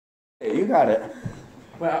Hey, you got it.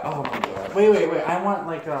 Well, oh my god. Wait. I want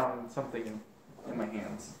like something in my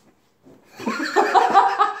hands.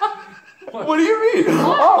 What do you mean?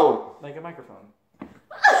 Oh! Like a microphone.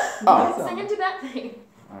 Oh. Sing into that thing.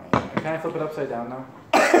 Alright. Can I flip it upside down now?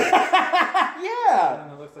 Yeah!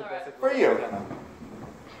 And it looks like Alright. that's For you.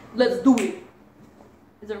 Let's do it.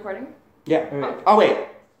 Is it recording? Yeah. Wait. Oh, wait.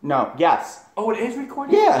 No. Yes. Oh, it is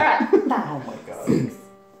recording? Yeah. Alright. Oh my god. 6,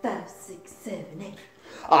 5, 6, 7, 8.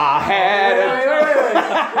 I had a... Wait. I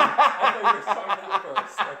thought you were starting that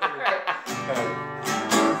first.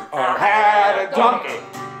 I had a donkey.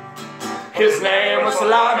 His name was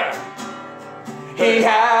Salami. He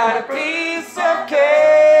had a piece of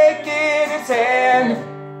cake in his hand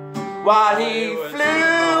while he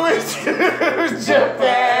flew into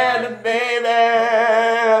Japan, baby.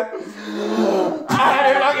 I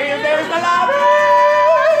had a donkey. His name was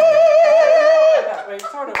Salami. Wait,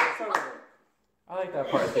 start over. I like that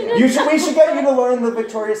part. We should get you to learn the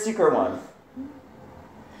Victoria's Secret one.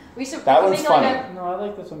 We should. That we one's make like funny. No, I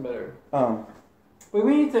like this one better. Oh. Wait,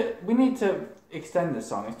 we need to extend this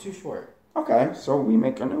song. It's too short. Okay, so we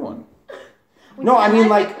make a new one. we No, need I mean another-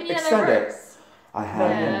 like we need extend another it. verse. I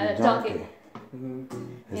had a donkey.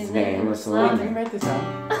 His name was Wait, can you Salami. write this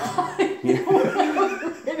down? Write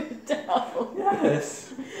it down.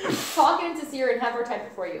 Yes. Talk it into Siri and have her type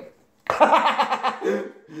it for you.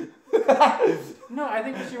 No, I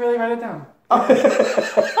think you should really write it down. Get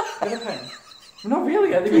a pen. No,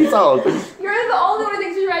 really, I think He's old. You're the only one who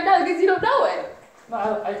thinks you should write down because you don't know it.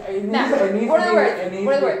 No, it Matt, needs what are the words? It needs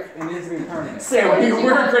What are the to words? be, it needs to be permanent. Sam,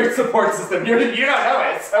 we're a great support system. You don't know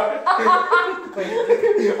it, so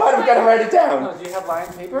Wait, why do we gotta write it down? no, do you have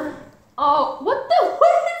lined paper? Oh, what is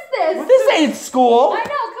this? This ain't school. I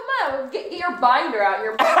know, come on. Get your binder out.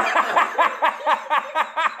 Your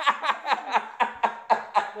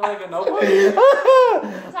Like a notebook?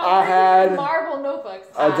 I had marble notebooks.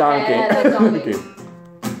 a donkey. I had a donkey.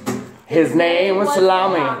 His name was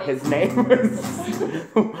Salami. His name was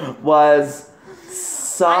I remember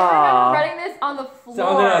Sa. writing this on the floor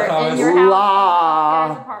Thomas. in your house, La.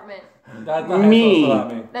 guy's apartment. That's not Me.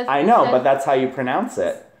 salami. That's I know, but that's how you pronounce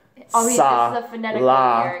it. Oh, this is Sa. the phonetic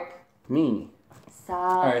La. one, Eric. Me.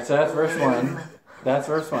 Alright, so that's verse 1. That's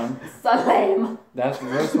verse 1. Salam. That's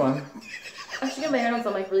verse 1. I should get my hair on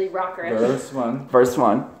some like really rocker. Verse 1. First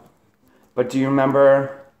one. But do you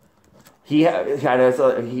remember? He had Had a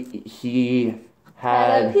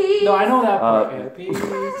piece No, I know that part. A piece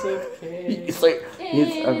of cake. It's like in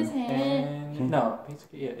he's his hand. And, no, piece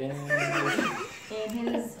of cake in his In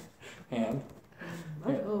his hand.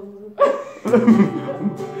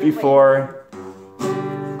 before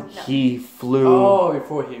he flew. Oh,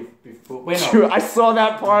 before wait, no. I saw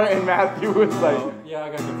that part and Matthew was like, Yeah, I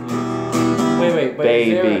got confused. Wait, but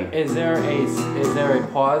Baby. is there a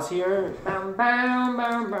pause here? Bam, bam,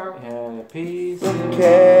 bam, bam. Had a piece of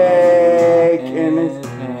cake in his.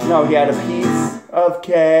 hand. No, he had a piece of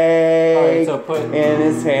cake Alright, so put in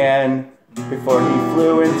his hand before he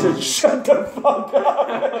flew into. Shut the fuck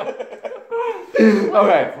up. Okay. What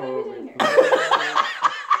are you doing here?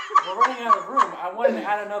 We're running out of room. I wanted to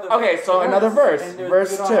add another. Okay, so another verse. And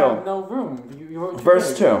Verse you don't 2. have no room. You wrote too Verse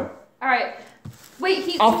big. 2. All right.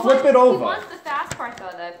 Wait, I'll flip it over. He wants the fast part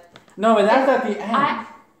though. No, but that's at the end. I-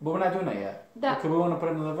 But we're not doing that yet. That- Okay, we want to put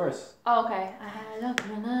another verse. Oh, okay. I had a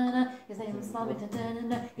banana. His name was Slobby.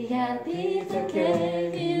 He had a piece of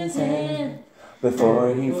cake in his hand.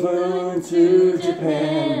 Before he flew into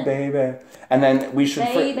Japan, baby. And then we should.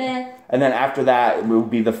 Baby. And then after that, it would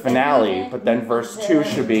be the finale. But then verse 2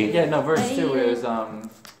 should be. Yeah, no, verse 2 is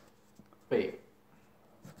wait.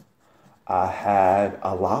 I had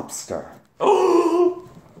a lobster.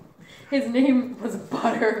 His name was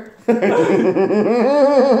Butter. His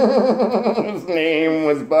name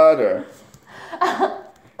was Butter.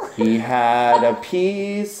 He had a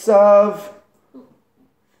piece of.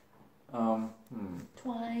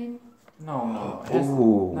 Twine. No.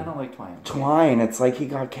 Ooh. I don't like twine. Twine. It's like he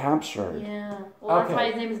got captured. Yeah. Well, that's Okay. why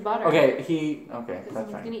his name is Butter. Okay, Because that's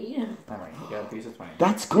he's fine. gonna eat him. Alright, he got a piece of twine.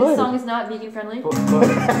 That's This good. song is not vegan friendly.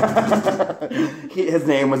 His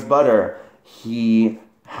name was Butter. He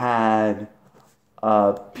had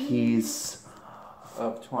a piece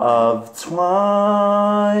Of twine. of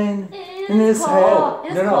twine in his claw. head.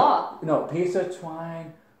 In his claw. No, piece of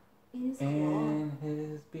twine In his claw. in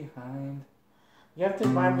his behind. You have to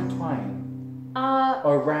rhyme with twine.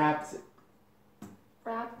 Or wrapped.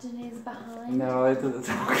 Wrapped in his behind. No, it doesn't.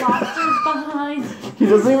 Lobster's behind. He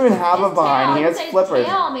doesn't even have a His behind. tail. He has Say flippers.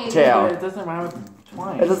 tail, maybe. Tail. It doesn't rhyme with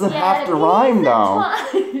twine. It doesn't He have had to a rhyme piece of though.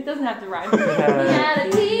 twine. It doesn't have to rhyme. He had had a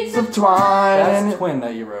piece Of twine. That's twin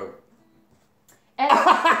that you wrote. And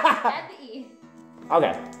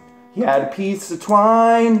Okay. He had a piece of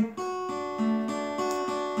twine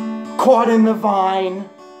caught in the vine.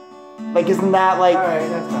 Like, isn't that like... Alright,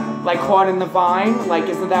 that's fine. Like, caught in the vine? Like,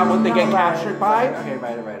 isn't that what they get captured by? Okay,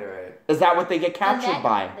 right. Is that what they get captured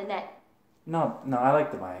by? The net. No, I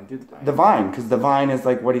like the vine. Do the vine. The vine, because the vine is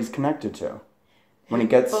like what he's connected to. When he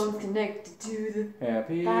gets... Bones connected to the...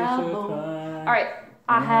 Happy All right,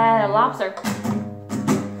 I had a lobster.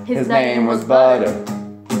 His name was Butter.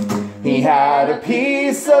 He had a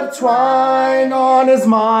piece of twine on his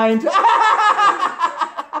mind.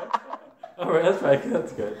 Alright, that's right.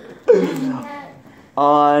 That's good.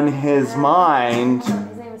 On his mind. His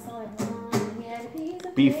name was Solomon. He had a piece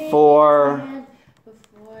of Before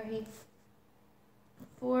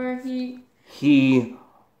he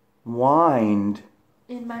whined.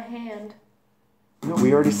 in my hand. No,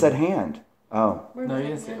 we already said hand. Oh. No, you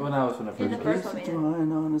didn't say. Well, that was when I In the first. first one, Piece of we did.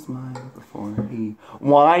 twine on his mind before he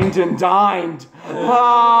whined and dined.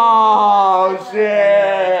 Oh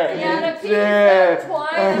shit! He had a piece Shit. of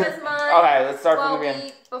twine on his mind. Okay, let's start from the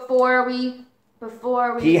beginning.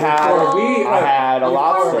 Before we He had. I had a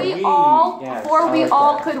lobster. Before we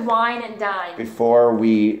all could wine and dine. Before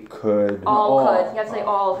we could. All could. You have to say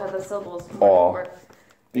all because the syllables. All. Work.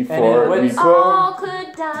 Before we could. All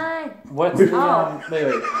could dine. What's Oh.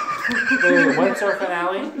 wait. What's our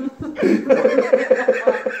finale?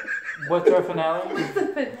 What's our finale? What's the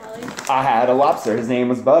finale? I had a lobster. His name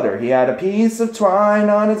was Butter. He had a piece of twine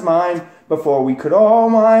on his mind before we could all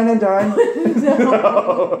wine and dine.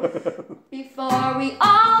 No. Before we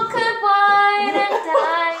all could wine and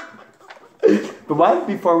dine. But what?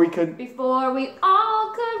 Before we could. Before we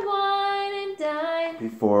all could wine and dine.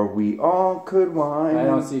 Before we all could wine. I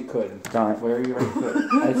don't see could. Dine. Where are you right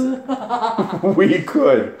could? We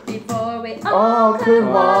could. Before we All all could could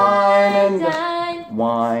wine and dine.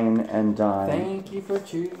 Wine and dine. Thank you for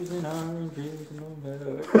choosing orange juice and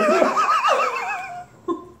milk.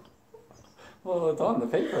 Well, it's on the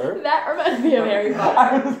paper. That reminds me of Harry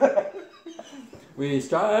Potter. We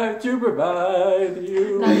strive to provide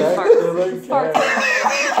you No, with you excellent Sparks. care.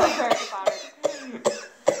 Harry Potter.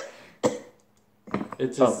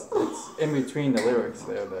 It's just it's in between the lyrics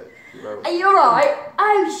there that you wrote. You're right.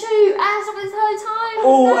 Oh shoot! I asked this whole time.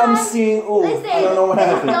 Oh, I'm seeing. Oh, Listen, I don't know what there's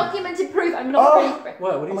happened. documented proof. I'm not ready for it.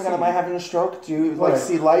 What do Oh you my see? god, am I having a stroke? Do you What? like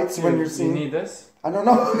see lights when you're You seeing? need this? I don't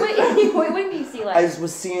know. Wait, when do you see I like?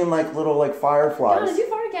 was seeing like little like Oh, fireflies. did you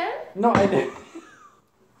fart again? No, I did.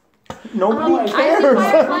 Nobody I see cares.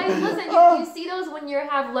 fireflies. Listen, you see those when you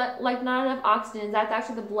have like not enough oxygen. That's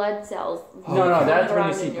actually the blood cells. No, that's when you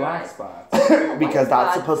Around see in your black eyes. spots. Because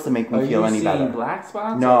that's God. supposed to make me Are feel you any seeing better. black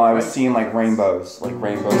spots? No, or I was white seeing like spots? rainbows, like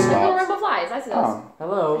rainbow Little spots. rainbow flies. I see those. Oh,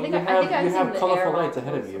 Hello, I think you I've have seen them in colorful the lights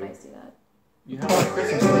ahead of When you. I see that. You have like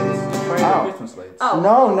Christmas lights. Try Oh. the Christmas lights. Oh.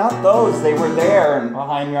 no, not those. They were there and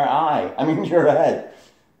behind your eye. I mean your head.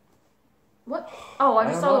 What? Oh, I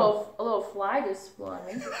just I saw don't a little fly just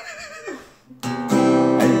flying.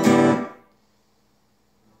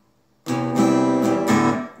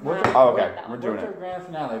 Oh, okay. We're doing What's our it. grand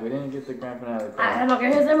finale? We didn't get the grand finale. I had a donkey.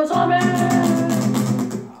 His name was Salami.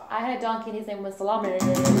 I had a donkey. His name was Salami.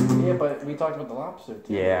 Yeah, but we talked about the lobster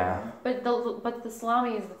too. Yeah. But the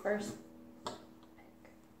salami is the first.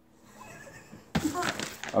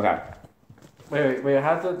 Okay. Wait.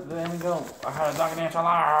 How'd the end go? I had a dog and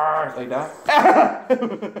enchilada like that.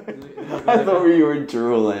 I thought you were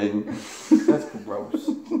drooling. That's gross.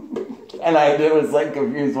 And I was like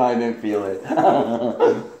confused why I didn't feel it.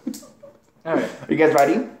 All right. Are you guys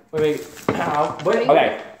ready? Wait.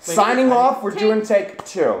 Okay. Signing off, we're doing take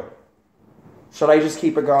 2. Should I just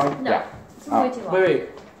keep it going? No. Yeah. It's way too long. Wait.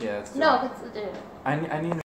 Yeah. That's No, it's. I need.